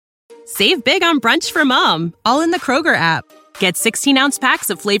Save big on brunch for mom, all in the Kroger app. Get 16-ounce packs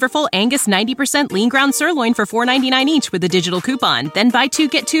of flavorful Angus 90% lean ground sirloin for $4.99 each with a digital coupon. Then buy 2,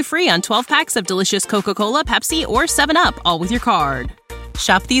 get 2 free on 12 packs of delicious Coca-Cola, Pepsi, or 7-Up, all with your card.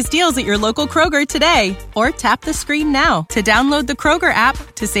 Shop these deals at your local Kroger today, or tap the screen now to download the Kroger app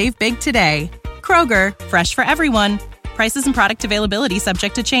to save big today. Kroger, fresh for everyone. Prices and product availability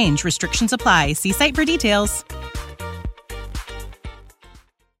subject to change. Restrictions apply. See site for details.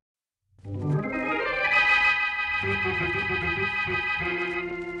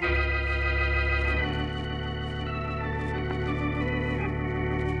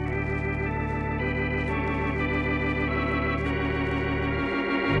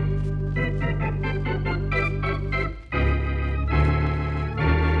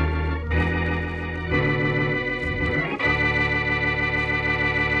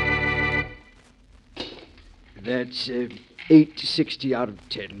 That's 860 out of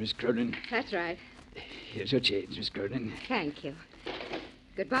 10, Miss Cronin. That's right. Here's your change, Miss Cronin. Thank you.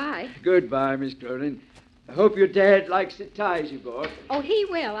 Goodbye. Goodbye, Miss Cronin. I hope your dad likes the ties you bought. Oh, he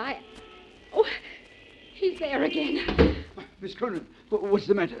will. Oh, he's there again. Miss Cronin, what's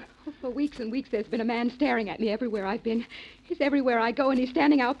the matter? Oh, for weeks and weeks, there's been a man staring at me everywhere I've been. He's everywhere I go, and he's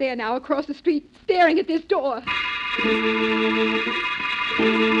standing out there now across the street, staring at this door.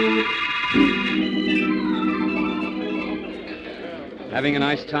 Having a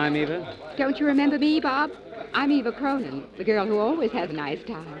nice time, Eva? Don't you remember me, Bob? I'm Eva Cronin, the girl who always has a nice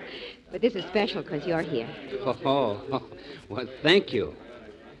time. But this is special because you're here. Oh, well, thank you.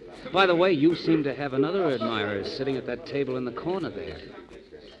 By the way, you seem to have another admirer sitting at that table in the corner there.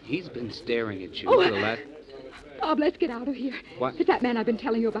 He's been staring at you for the last... Bob, let's get out of here. What? It's that man I've been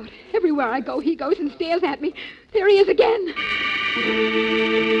telling you about. Everywhere I go, he goes and stares at me. There he is again.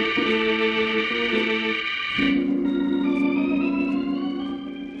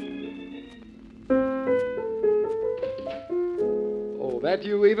 Oh, that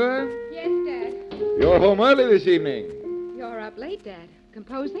you, Eva? Yes, Dad. You're home early this evening. You're up late, Dad.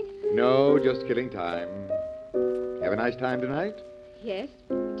 Composing? No, just killing time. Have a nice time tonight? Yes,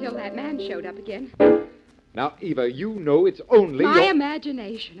 till that man showed up again. Now, Eva, you know it's only My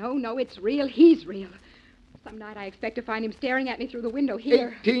imagination. Oh, no, it's real. He's real. Some night I expect to find him staring at me through the window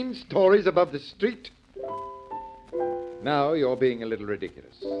here. 18 stories above the street. Now you're being a little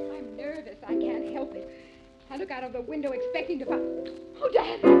ridiculous. I'm nervous. I can't help it. I look out of the window expecting to find... Oh,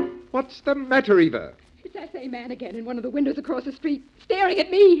 Dad! What's the matter, Eva? It's that same man again in one of the windows across the street, staring at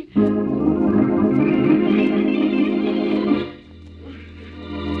me.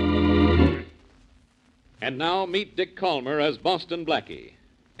 And now meet Dick Calmer as Boston Blackie.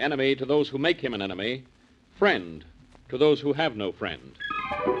 Enemy to those who make him an enemy. Friend to those who have no friend.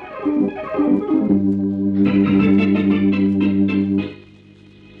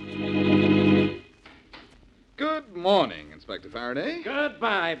 Good morning, Inspector Faraday.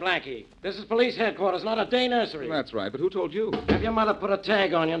 Goodbye, Blackie. This is police headquarters, not a day nursery. That's right, but who told you? Have your mother put a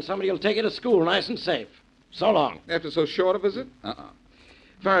tag on you and somebody will take you to school nice and safe. So long. After so short a visit?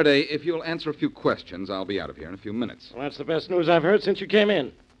 Faraday, if you'll answer a few questions, I'll be out of here in a few minutes. Well, that's the best news I've heard since you came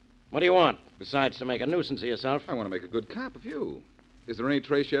in. What do you want, besides to make a nuisance of yourself? I want to make a good cop of you. Is there any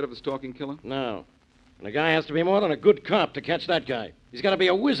trace yet of the stalking killer? No. And a guy has to be more than a good cop to catch that guy. He's got to be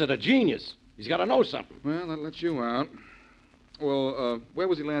a wizard, a genius. He's got to know something. Well, that lets you out. Well, where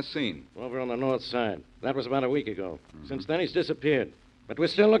was he last seen? Over on the north side. That was about a week ago. Since then, he's disappeared. But we're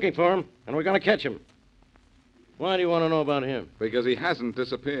still looking for him, and we're going to catch him. Why do you want to know about him? Because he hasn't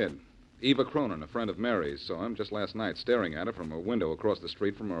disappeared. Eva Cronin, a friend of Mary's, saw him just last night staring at her from a window across the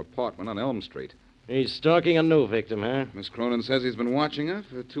street from her apartment on Elm Street. He's stalking a new victim, huh? Miss Cronin says he's been watching her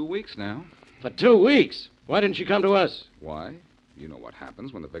for 2 weeks now. For 2 weeks? Why didn't she come to us? Why? You know what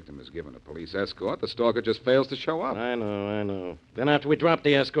happens when the victim is given a police escort. The stalker just fails to show up. I know. Then after we drop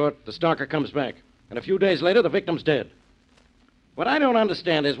the escort, the stalker comes back. And a few days later, the victim's dead. What I don't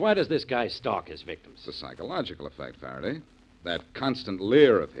understand is why does this guy stalk his victims? It's a psychological effect, Faraday. That constant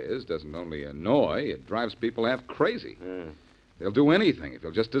leer of his doesn't only annoy, it drives people half crazy. They'll do anything if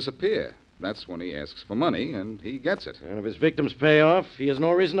he'll just disappear. That's when he asks for money, and he gets it. And if his victims pay off, he has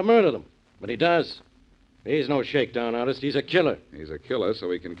no reason to murder them. But he does. He's no shakedown artist. He's a killer. He's a killer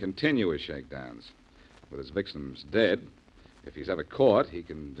so he can continue his shakedowns. With his victims dead, if he's ever caught, he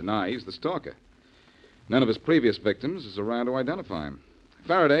can deny he's the stalker. None of his previous victims is around to identify him.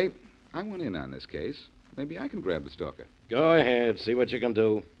 Faraday, I went in on this case. Maybe I can grab the stalker. Go ahead. See what you can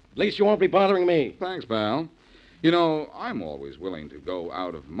do. At least you won't be bothering me. Thanks, pal. You know, I'm always willing to go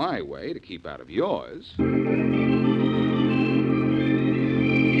out of my way to keep out of yours.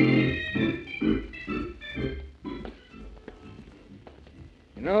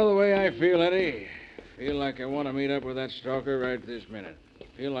 You know, know the way I feel, Eddie. Feel like I want to meet up with that stalker right this minute.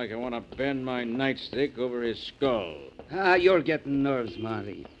 Feel like I want to bend my nightstick over his skull. You're getting nerves,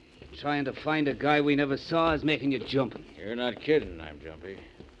 Marty. Trying to find a guy we never saw is making you jump. You're not kidding, I'm jumpy.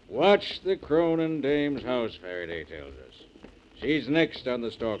 Watch the Cronin dame's house, Faraday tells us. She's next on the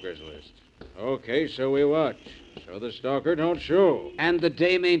stalker's list. Okay, so we watch. So the stalker don't show. And the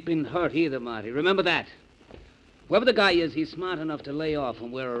dame ain't been hurt either, Marty. Remember that. Whoever the guy is, he's smart enough to lay off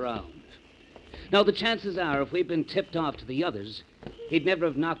when we're around. Now, the chances are, if we'd been tipped off to the others, he'd never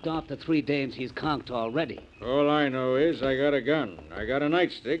have knocked off the 3 dames he's conked already. All I know is I got a gun, I got a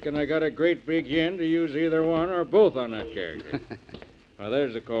nightstick, and I got a great big yen to use either one or both on that character. Well,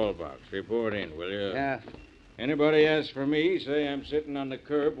 there's the call box. Report in, will you? Yeah. Anybody asks for me, say I'm sitting on the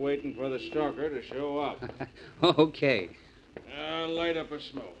curb waiting for the stalker to show up. Okay. I'll light up a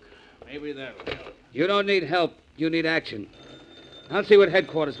smoke. Maybe that'll help. You don't need help. You need action. I'll see what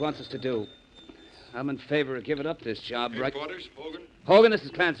headquarters wants us to do. I'm in favor of giving up this job, right? Headquarters, Hogan? Hogan, this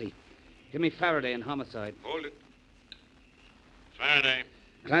is Clancy. Give me Faraday in homicide. Hold it. Faraday.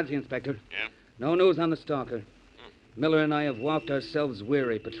 Clancy, Inspector. Yeah? No news on the stalker. Miller and I have walked ourselves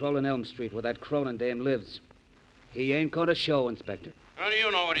weary patrolling Elm Street where that Cronin dame lives. He ain't going to show, Inspector. How do you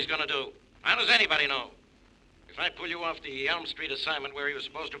know what he's going to do? How does anybody know? If I pull you off the Elm Street assignment where he was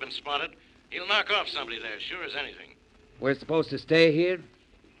supposed to have been spotted, he'll knock off somebody there, sure as anything. We're supposed to stay here?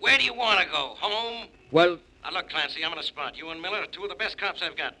 Where do you want to go? Home? Well... Now, look, Clancy, I'm in a spot. You and Miller are 2 of the best cops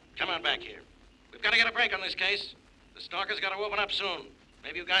I've got. Come on back here. We've got to get a break on this case. The stalker's got to open up soon.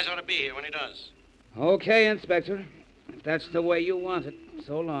 Maybe you guys ought to be here when he does. Okay, Inspector. If that's the way you want it.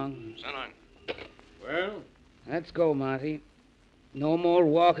 So long. So long. Well? Let's go, Marty. No more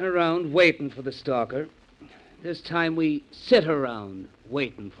walking around waiting for the stalker. This time we sit around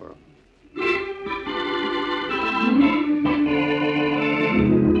waiting for him.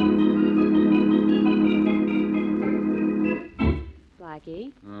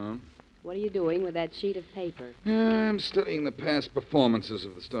 Blackie, what are you doing with that sheet of paper? I'm studying the past performances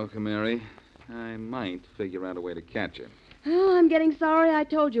of the stalker, Mary. I might figure out a way to catch him. Oh, I'm getting sorry I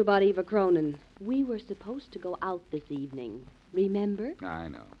told you about Eva Cronin. We were supposed to go out this evening. Remember? I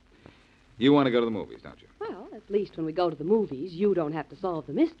know. You want to go to the movies, don't you? Well, at least when we go to the movies, you don't have to solve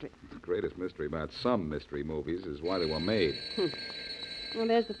the mystery. The greatest mystery about some mystery movies is why they were made. Well,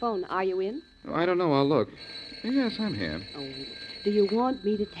 there's the phone. Are you in? Oh, I don't know. I'll look. Yes, I'm here. Oh, do you want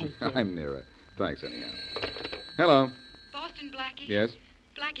me to take you? I'm nearer. Thanks, anyhow. Hello. Boston Blackie? Yes?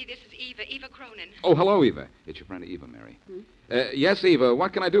 Blackie, this is Eva Cronin. Oh, hello, Eva. It's your friend Eva, Mary. Yes, Eva,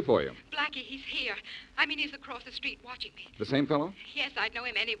 what can I do for you? Blackie, he's here. I mean, he's across the street watching me. The same fellow? Yes, I'd know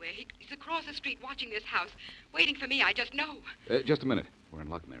him anywhere. He's across the street watching this house, waiting for me. I just know. Just a minute. We're in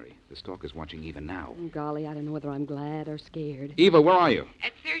luck, Mary. The stalker's watching Eva now. Oh, golly, I don't know whether I'm glad or scared. Eva, where are you?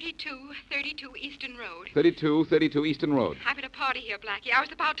 At 3232 Easton Road. 3232 Easton Road. I'm at a party here, Blackie. I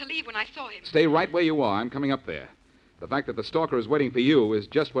was about to leave when I saw him. Stay right where you are. I'm coming up there. The fact that the stalker is waiting for you is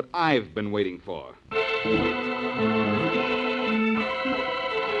just what I've been waiting for.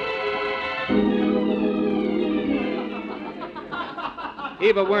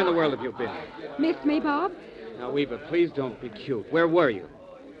 Eva, where in the world have you been? Missed me, Bob? Now, Eva, please don't be cute. Where were you?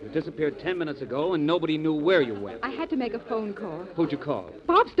 You disappeared 10 minutes ago, and nobody knew where you went. I had to make a phone call. Who'd you call?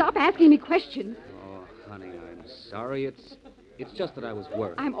 Bob, stop asking me questions. Oh, honey, I'm sorry. It's just that I was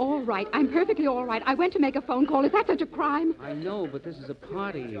worried. I'm all right. I'm perfectly all right. I went to make a phone call. Is that such a crime? I know, but this is a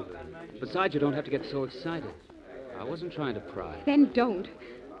party, Eva. Besides, you don't have to get so excited. I wasn't trying to pry. Then don't.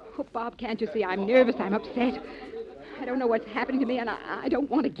 Oh, Bob, can't you see I'm nervous? I'm upset. I don't know what's happening to me, and I don't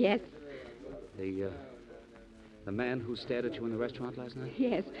want to guess. The man who stared at you in the restaurant last night?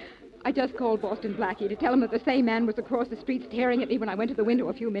 Yes. I just called Boston Blackie to tell him that the same man was across the street staring at me when I went to the window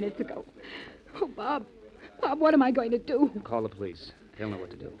a few minutes ago. Oh, Bob, what am I going to do? Call the police. They'll know what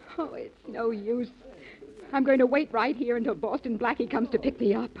to do. Oh, it's no use. I'm going to wait right here until Boston Blackie comes to pick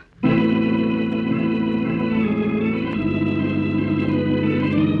me up.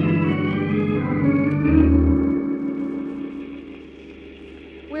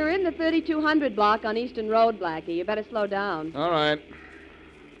 We're in the 3200 block on Easton Road, Blackie. You better slow down. All right.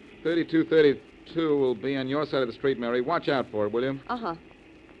 3232 will be on your side of the street, Mary. Watch out for it, will you? Uh-huh.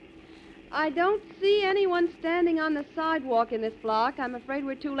 I don't see anyone standing on the sidewalk in this block. I'm afraid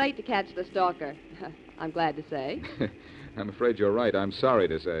we're too late to catch the stalker. I'm glad to say. I'm afraid you're right. I'm sorry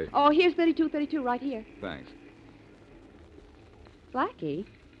to say. Oh, here's 3232 right here. Thanks. Blackie,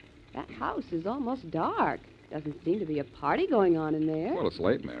 that house is almost dark. Doesn't seem to be a party going on in there. Well, it's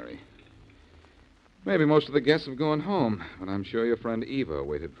late, Mary. Maybe most of the guests have gone home, but I'm sure your friend Eva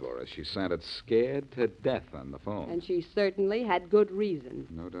waited for us. She sounded scared to death on the phone. And she certainly had good reason.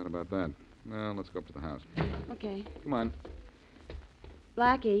 No doubt about that. Well, let's go up to the house. Okay. Come on.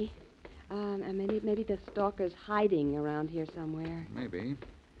 Blackie, maybe the stalker's hiding around here somewhere. Maybe.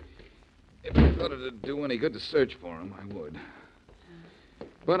 If I thought it'd do any good to search for him, I would.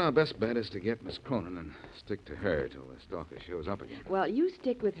 But our best bet is to get Miss Cronin and stick to her till the stalker shows up again. Well, you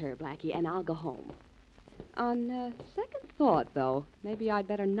stick with her, Blackie, and I'll go home. On second thought, though, maybe I'd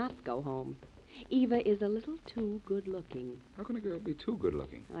better not go home. Eva is a little too good-looking. How can a girl be too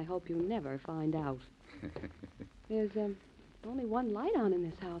good-looking? I hope you never find out. There's only one light on in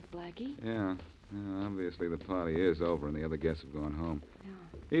this house, Blackie. Yeah, obviously the party is over and the other guests have gone home.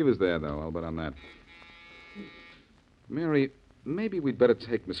 Yeah. Eva's there, though. I'll bet on that. Mary, maybe we'd better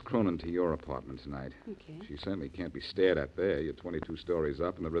take Miss Cronin to your apartment tonight. Okay. She certainly can't be stared at there. You're 22 stories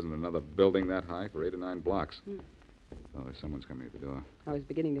up, and there isn't another building that high for 8 or 9 blocks. Oh, there's someone's coming at the door. I was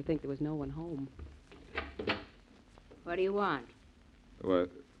beginning to think there was no one home. What do you want?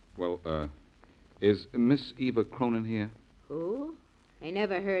 Is Miss Eva Cronin here? Who? I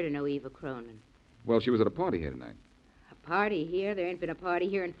never heard of no Eva Cronin. Well, she was at a party here tonight. A party here? There ain't been a party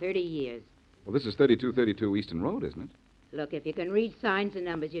here in 30 years. Well, this is 3232 Easton Road, isn't it? Look, if you can read signs and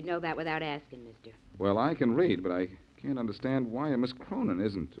numbers, you'd know that without asking, mister. Well, I can read, but I can't understand why a Miss Cronin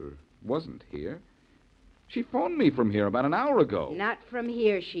isn't or wasn't here. She phoned me from here about an hour ago. Not from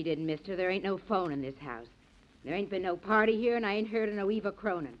here, she didn't, mister. There ain't no phone in this house. There ain't been no party here, and I ain't heard of no Eva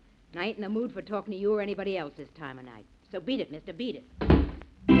Cronin. And I ain't in the mood for talking to you or anybody else this time of night. So beat it, mister, beat it.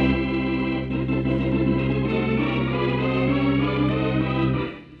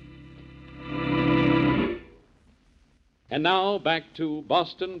 And now back to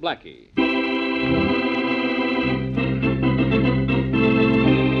Boston Blackie.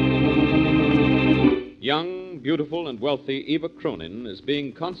 Young, beautiful, and wealthy Eva Cronin is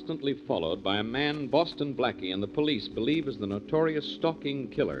being constantly followed by a man Boston Blackie and the police believe is the notorious stalking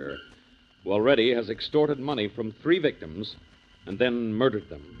killer who already has extorted money from 3 victims and then murdered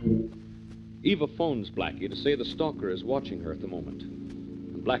them. Eva phones Blackie to say the stalker is watching her at the moment.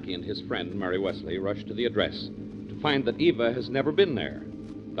 And Blackie and his friend, Mary Wesley, rush to the address to find that Eva has never been there.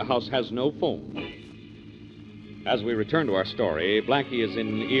 The house has no phone. As we return to our story, Blackie is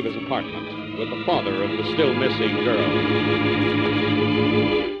in Eva's apartment with the father of the still missing girl.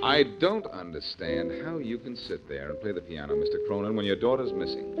 I don't understand how you can sit there and play the piano, Mr. Cronin, when your daughter's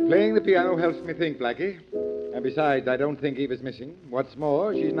missing. Playing the piano helps me think, Blackie. And besides, I don't think Eva's missing. What's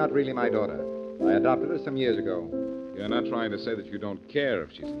more, she's not really my daughter. I adopted her some years ago. You're not trying to say that you don't care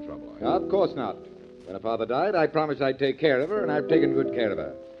if she's in trouble, are you? Of course not. When her father died, I promised I'd take care of her, and I've taken good care of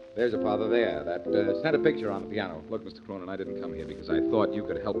her. There's her father there, that sent a picture on the piano. Look, Mr. Cronin, I didn't come here because I thought you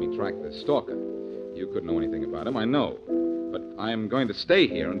could help me track this stalker. You couldn't know anything about him, I know. But I'm going to stay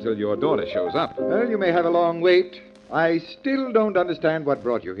here until your daughter shows up. Well, you may have a long wait. I still don't understand what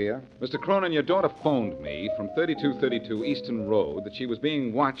brought you here. Mr. Cronin, your daughter phoned me from 3232 Easton Road that she was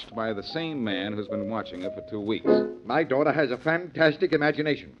being watched by the same man who's been watching her for 2 weeks. My daughter has a fantastic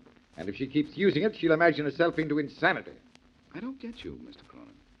imagination. And if she keeps using it, she'll imagine herself into insanity. I don't get you, Mr. Cronin.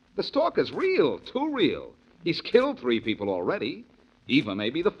 The stalker's real, too real. He's killed 3 people already. Eva may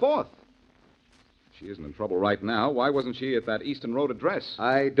be the 4th. If she isn't in trouble right now, why wasn't she at that Easton Road address?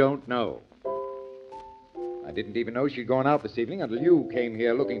 I don't know. I didn't even know she'd gone out this evening until you came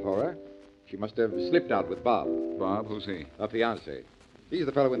here looking for her. She must have slipped out with Bob. Bob? Who's he? Her fiancé. He's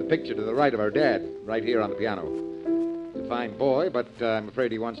the fellow in the picture to the right of her dad, right here on the piano. He's a fine boy, but I'm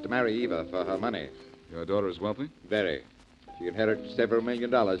afraid he wants to marry Eva for her money. Your daughter is wealthy? Very. She inherited several $1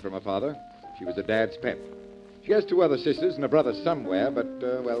 million from her father. She was her dad's pet. She has 2 other sisters and a brother somewhere, but,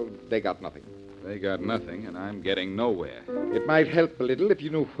 they got nothing. They got nothing, and I'm getting nowhere. It might help a little if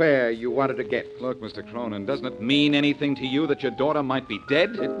you knew where you wanted to get. Look, Mr. Cronin, doesn't it mean anything to you that your daughter might be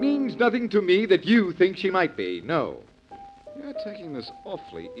dead? It means nothing to me that you think she might be, no. You're taking this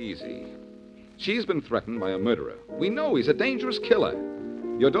awfully easy. She's been threatened by a murderer. We know he's a dangerous killer.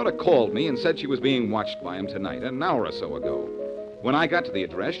 Your daughter called me and said she was being watched by him tonight, an hour or so ago. When I got to the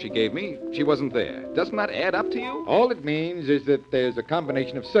address she gave me, she wasn't there. Doesn't that add up to you? All it means is that there's a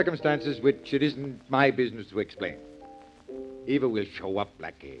combination of circumstances which it isn't my business to explain. Eva will show up,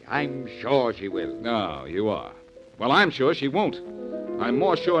 Blackie. I'm sure she will. No, you are. Well, I'm sure she won't. I'm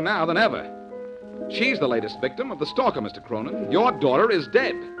more sure now than ever. She's the latest victim of the stalker, Mr. Cronin. Your daughter is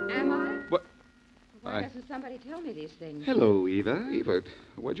dead. Am I? What? Why doesn't somebody tell me these things? Hello, Eva. Eva,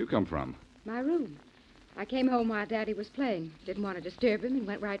 where'd you come from? My room. I came home while Daddy was playing. Didn't want to disturb him and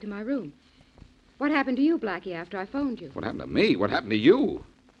went right to my room. What happened to you, Blackie, after I phoned you? What happened to me? What happened to you?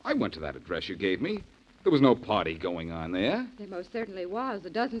 I went to that address you gave me. There was no party going on there. There most certainly was. A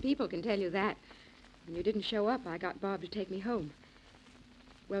dozen people can tell you that. When you didn't show up, I got Bob to take me home.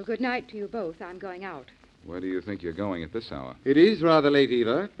 Well, good night to you both. I'm going out. Where do you think you're going at this hour? It is rather late,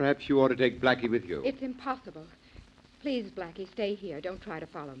 Eva. Perhaps you ought to take Blackie with you. It's impossible. Please, Blackie, stay here. Don't try to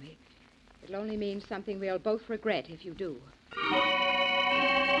follow me. It'll only mean something we'll both regret if you do.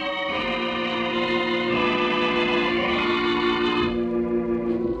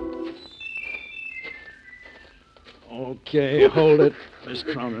 Okay, hold it, Miss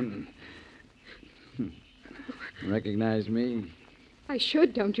Cronin. Recognize me? I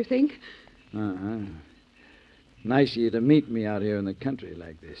should, don't you think? Uh-huh. Nice of you to meet me out here in the country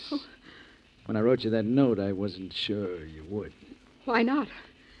like this. Oh. When I wrote you that note, I wasn't sure you would. Why not?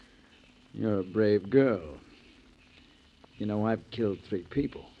 You're a brave girl. You know, I've killed 3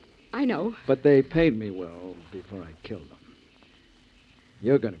 people. I know. But they paid me well before I killed them.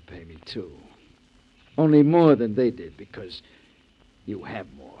 You're going to pay me, too. Only more than they did, because you have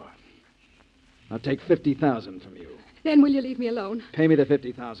more. I'll take $50,000 from you. Then will you leave me alone? Pay me the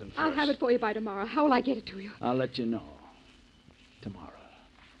 $50,000 first. I'll have it for you by tomorrow. How will I get it to you? I'll let you know. Tomorrow.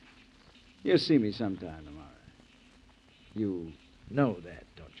 You'll see me sometime tomorrow. You know that,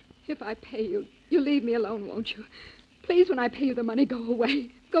 don't you? If I pay you, you'll leave me alone, won't you? Please, when I pay you the money, go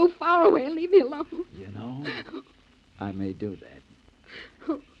away. Go far away and leave me alone. You know, I may do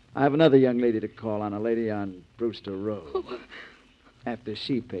that. I have another young lady to call on, a lady on Brewster Road. Oh. After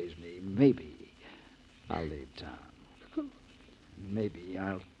she pays me, maybe I'll leave town. Maybe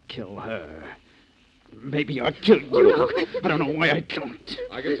I'll kill her. Maybe I'll kill you. Oh, no. I don't know why I don't.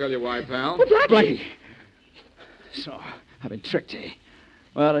 I can tell you why, pal. Blackie. So, I've been tricked, eh?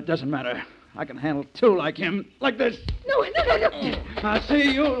 Well, it doesn't matter. I can handle 2 like him, like this. No. I'll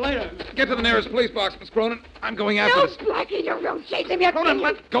see you later. Get to the nearest police box, Miss Cronin. I'm going after No, this. Blackie, you don't chase him yet. Cronin,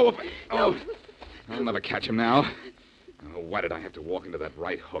 let go of it. Oh, I'll never catch him now. Oh, why did I have to walk into that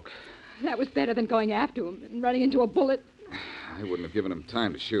right hook? That was better than going after him and running into a bullet. I wouldn't have given him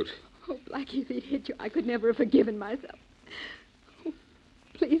time to shoot. Oh, Blackie, if he'd hit you, I could never have forgiven myself. Oh,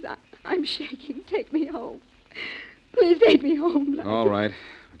 please, I'm shaking. Take me home. Please take me home, Blackie. All right,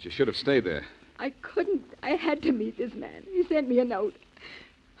 but you should have stayed there. I couldn't. I had to meet this man. He sent me a note.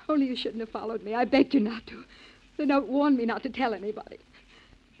 Only you shouldn't have followed me. I begged you not to. The note warned me not to tell anybody.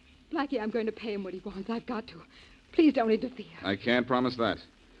 Blackie, I'm going to pay him what he wants. I've got to. Please don't interfere. I can't promise that.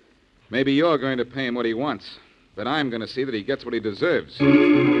 Maybe you're going to pay him what he wants, but I'm going to see that he gets what he deserves.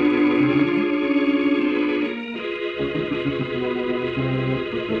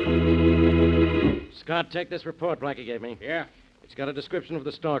 Scott, take this report Blackie gave me. Yeah. It's got a description of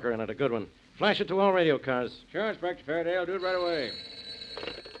the stalker in it, a good one. Flash it to all radio cars. Sure, Inspector Faraday. I'll do it right away.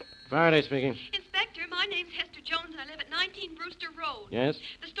 Faraday speaking. Inspector, my name's Hester Jones, and I live at 19 Brewster Road. Yes?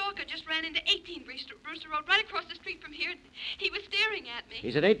 The stalker just ran into 18 Brewster Road, right across the street from here. He was staring at me.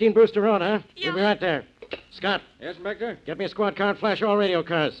 He's at 18 Brewster Road, huh? Yeah. He'll be right there. Scott. Yes, Inspector? Get me a squad car and flash all radio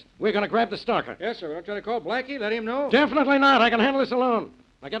cars. We're going to grab the stalker. Yes, sir. Don't try to call Blackie. Let him know. Definitely not. I can handle this alone.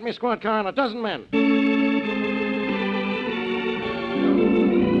 Now get me a squad car and a dozen men.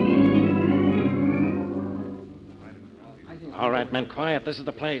 All right, men, quiet. This is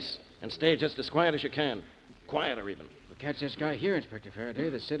the place. And stay just as quiet as you can. Quieter, even. We'll catch this guy here, Inspector Faraday.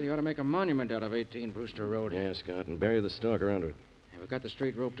 The city ought to make a monument out of 18 Brewster Road. Yeah, Scott, and bury the stalker under it. Yeah, we've got the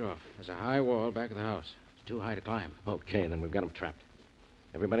street roped off. There's a high wall back of the house. It's too high to climb. Okay, then we've got him trapped.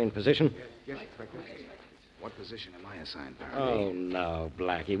 Everybody in position? Yes, Inspector. What position am I assigned, Faraday? Oh, no,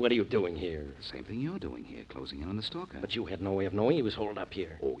 Blackie. What are you doing here? The same thing you're doing here, closing in on the stalker. But you had no way of knowing he was holed up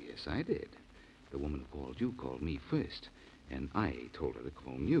here. Oh, yes, I did. The woman who called you called me first, and I told her to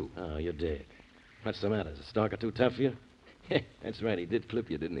phone you. Oh, you did. What's the matter? Is the stalker too tough for you? That's right. He did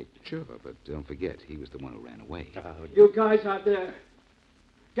clip you, didn't he? Sure, but don't forget, he was the one who ran away. You guys out there,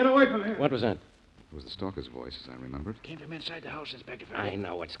 get away from here. What was that? It was the stalker's voice, as I remembered. Came from inside the house, Inspector Faraday. I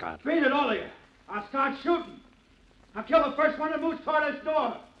know it, Scott. Beat it, all of you. I'll start shooting. I'll kill the first one that moves toward this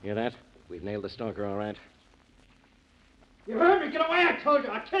door. Hear that? We've nailed the stalker, all right. You heard me. Get away, I told you.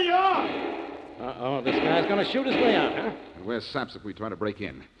 I'll kill you all. Uh-oh, this guy's going to shoot his way out, huh? And we're saps if we try to break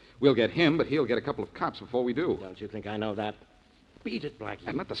in. We'll get him, but he'll get a couple of cops before we do. Don't you think I know that? Beat it, Blackie.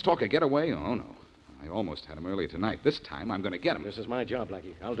 And let the stalker get away? Oh, no. I almost had him earlier tonight. This time, I'm going to get him. This is my job,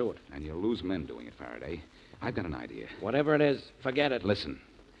 Blackie. I'll do it. And you'll lose men doing it, Faraday. I've got an idea. Whatever it is, forget it. Listen.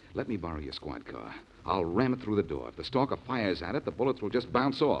 Let me borrow your squad car. I'll ram it through the door. If the stalker fires at it, the bullets will just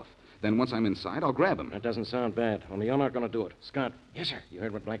bounce off. Then once I'm inside, I'll grab him. That doesn't sound bad. Only you're not going to do it. Scott. Yes, sir. You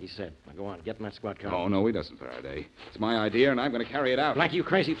heard what Blackie said. Now go on. Get in that squad car. Oh, no, he doesn't, Faraday. It's my idea, and I'm going to carry it out. Blackie, you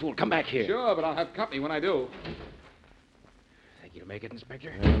crazy fool. Come back here. Sure, but I'll have company when I do. Think you'll make it,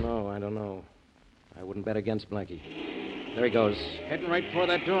 Inspector? I don't know. I wouldn't bet against Blackie. There he goes. Heading right for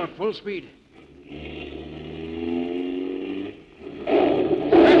that door, full speed.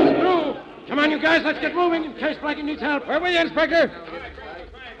 Press through! Come on, you guys, let's get moving in case Blackie needs help. Where were you, Inspector?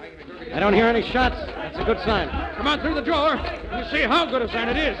 I don't hear any shots. That's a good sign. Come on through the door. You see how good a sign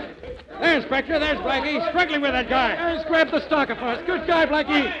it is. There, Inspector, there's Blackie, struggling with that guy. Let's grab the stalker for us. Good guy,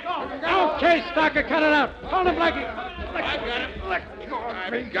 Blackie. Okay, stalker, cut it out. Hold him, Blackie. I got him. Let go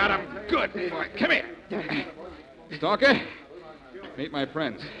of me. I got him. Good boy. Come here. Stalker, meet my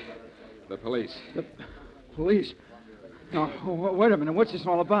friends, the police. The police? No, wait a minute. What's this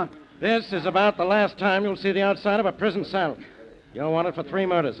all about? This is about the last time you'll see the outside of a prison cell. You're wanted for 3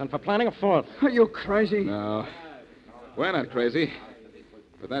 murders and for planning a 4th. Are you crazy? No, we're not crazy.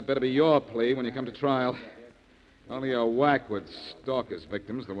 But that better be your plea when you come to trial. Only a whack would stalk his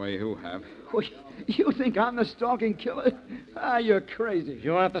victims the way you have. You think I'm the stalking killer? You're crazy. If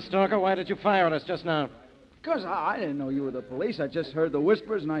you aren't the stalker, why did you fire at us just now? Because I didn't know you were the police. I just heard the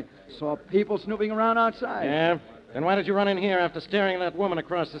whispers, and I saw people snooping around outside. Yeah? Then why did you run in here after staring at that woman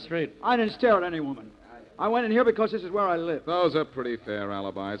across the street? I didn't stare at any woman. I went in here because this is where I live. Those are pretty fair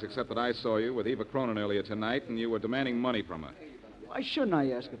alibis, except that I saw you with Eva Cronin earlier tonight, and you were demanding money from her. Why shouldn't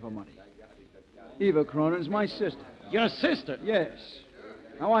I ask her for money? Eva Cronin's my sister. Your sister? Yes.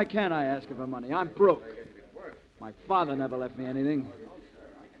 Now, why can't I ask her for money? I'm broke. My father never left me anything.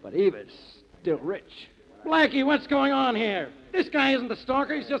 But Eva's still rich. Blackie, what's going on here? This guy isn't the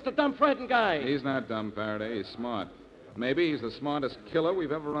stalker. He's just a dumb, frightened guy. He's not dumb, Faraday. He's smart. Maybe he's the smartest killer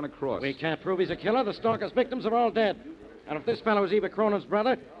we've ever run across. We can't prove he's a killer. The stalker's victims are all dead. And if this fellow is Eva Cronin's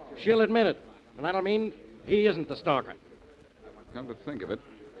brother, she'll admit it. And that'll mean he isn't the stalker. Come to think of it,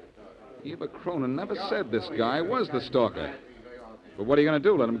 Eva Cronin never said this guy was the stalker. But what are you going to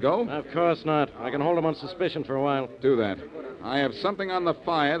do, let him go? Of course not. I can hold him on suspicion for a while. Do that. I have something on the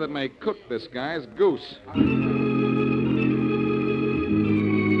fire that may cook this guy's goose.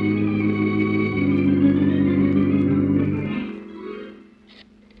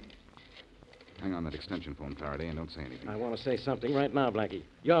 Hang on that extension phone, Faraday, and don't say anything. I want to say something right now, Blackie.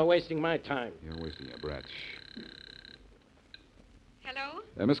 You're wasting my time. You're wasting your breath. Shh. Hello?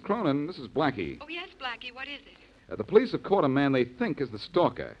 Miss Cronin, this is Blackie. Oh, yes, Blackie. What is it? The police have caught a man they think is the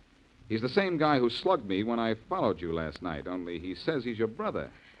stalker. He's the same guy who slugged me when I followed you last night, only he says he's your brother.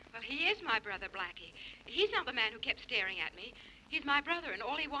 Well, he is my brother, Blackie. He's not the man who kept staring at me. He's my brother, and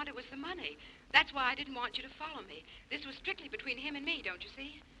all he wanted was the money. That's why I didn't want you to follow me. This was strictly between him and me, don't you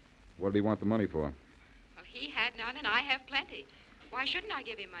see? What did he want the money for? Well, he had none, and I have plenty. Why shouldn't I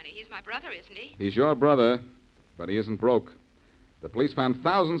give him money? He's my brother, isn't he? He's your brother, but he isn't broke. The police found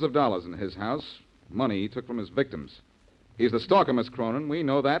thousands of dollars in his house, money he took from his victims. He's the stalker, Miss Cronin. We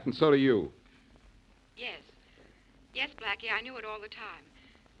know that, and so do you. Yes. Yes, Blackie, I knew it all the time.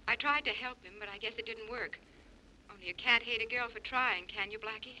 I tried to help him, but I guess it didn't work. Only you can't hate a girl for trying, can you,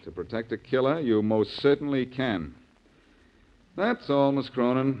 Blackie? To protect a killer, you most certainly can. That's all, Miss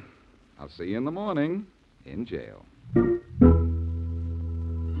Cronin. I'll see you in the morning in jail.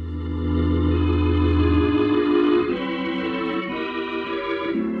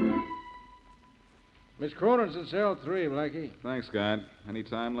 Miss Cronin's in cell 3, Blackie. Thanks, guard. Any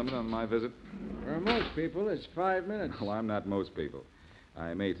time limit on my visit? For most people, it's 5 minutes. Well, I'm not most people.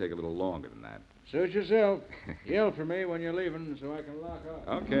 I may take a little longer than that. Suit yourself. Yell for me when you're leaving so I can lock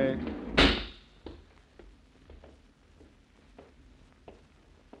up. Okay.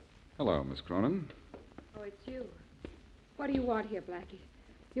 Hello, Miss Cronin. Oh, it's you. What do you want here, Blackie?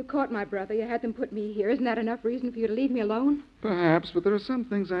 You caught my brother. You had them put me here. Isn't that enough reason for you to leave me alone? Perhaps, but there are some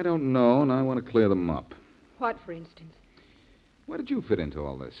things I don't know, and I want to clear them up. What, for instance? Where did you fit into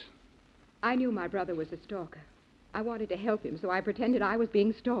all this? I knew my brother was a stalker. I wanted to help him, so I pretended I was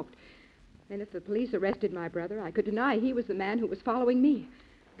being stalked. Then if the police arrested my brother, I could deny he was the man who was following me.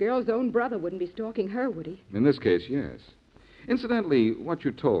 Girl's own brother wouldn't be stalking her, would he? In this case, yes. Incidentally, what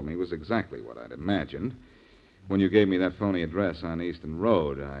you told me was exactly what I'd imagined. When you gave me that phony address on Easton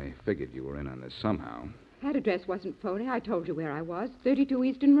Road, I figured you were in on this somehow. That address wasn't phony. I told you where I was, 32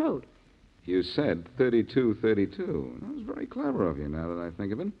 Easton Road. You said 3232. That was very clever of you, now that I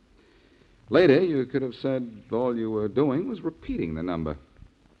think of it. Later, you could have said all you were doing was repeating the number.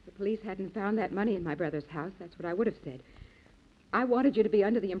 If the police hadn't found that money in my brother's house, that's what I would have said. I wanted you to be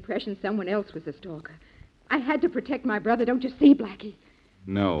under the impression someone else was a stalker. I had to protect my brother, don't you see, Blackie?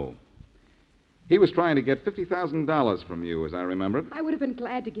 No. He was trying to get $50,000 from you, as I remember it. I would have been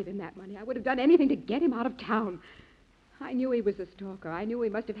glad to give him that money. I would have done anything to get him out of town. I knew he was a stalker. I knew he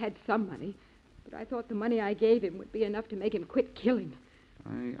must have had some money. But I thought the money I gave him would be enough to make him quit killing.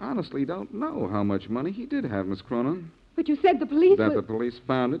 I honestly don't know how much money he did have, Miss Cronin. But you said the police That the police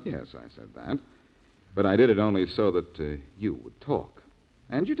found it? Yes, I said that. But I did it only so that you would talk.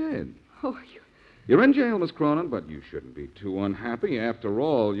 And you did. Oh, You're in jail, Miss Cronin, but you shouldn't be too unhappy. After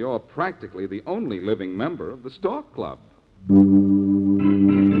all, you're practically the only living member of the Stalk Club.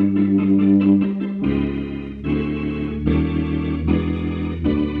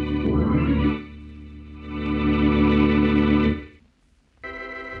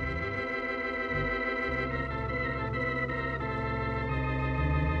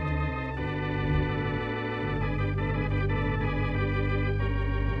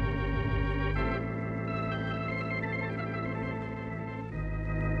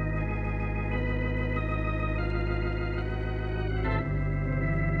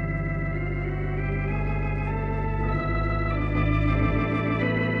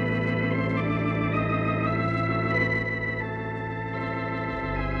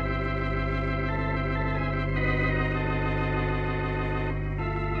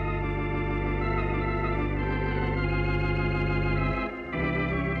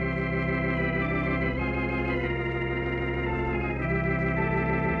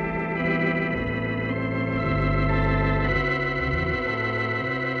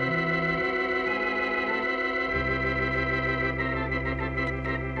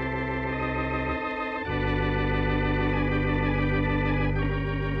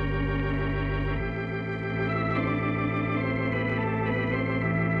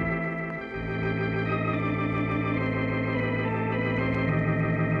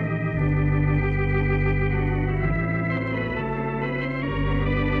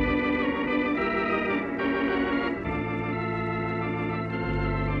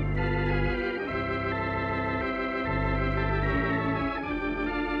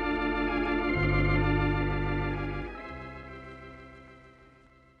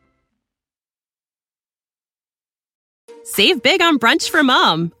 Save big on brunch for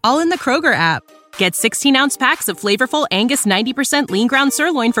mom, all in the Kroger app. Get 16-ounce packs of flavorful Angus 90% lean ground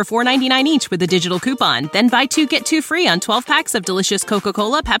sirloin for $4.99 each with a digital coupon. Then buy 2, get 2 free on 12 packs of delicious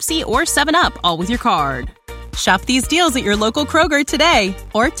Coca-Cola, Pepsi, or 7-Up, all with your card. Shop these deals at your local Kroger today,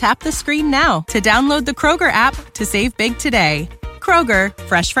 or tap the screen now to download the Kroger app to save big today. Kroger,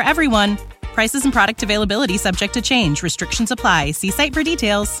 fresh for everyone. Prices and product availability subject to change. Restrictions apply. See site for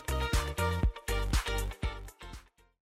details.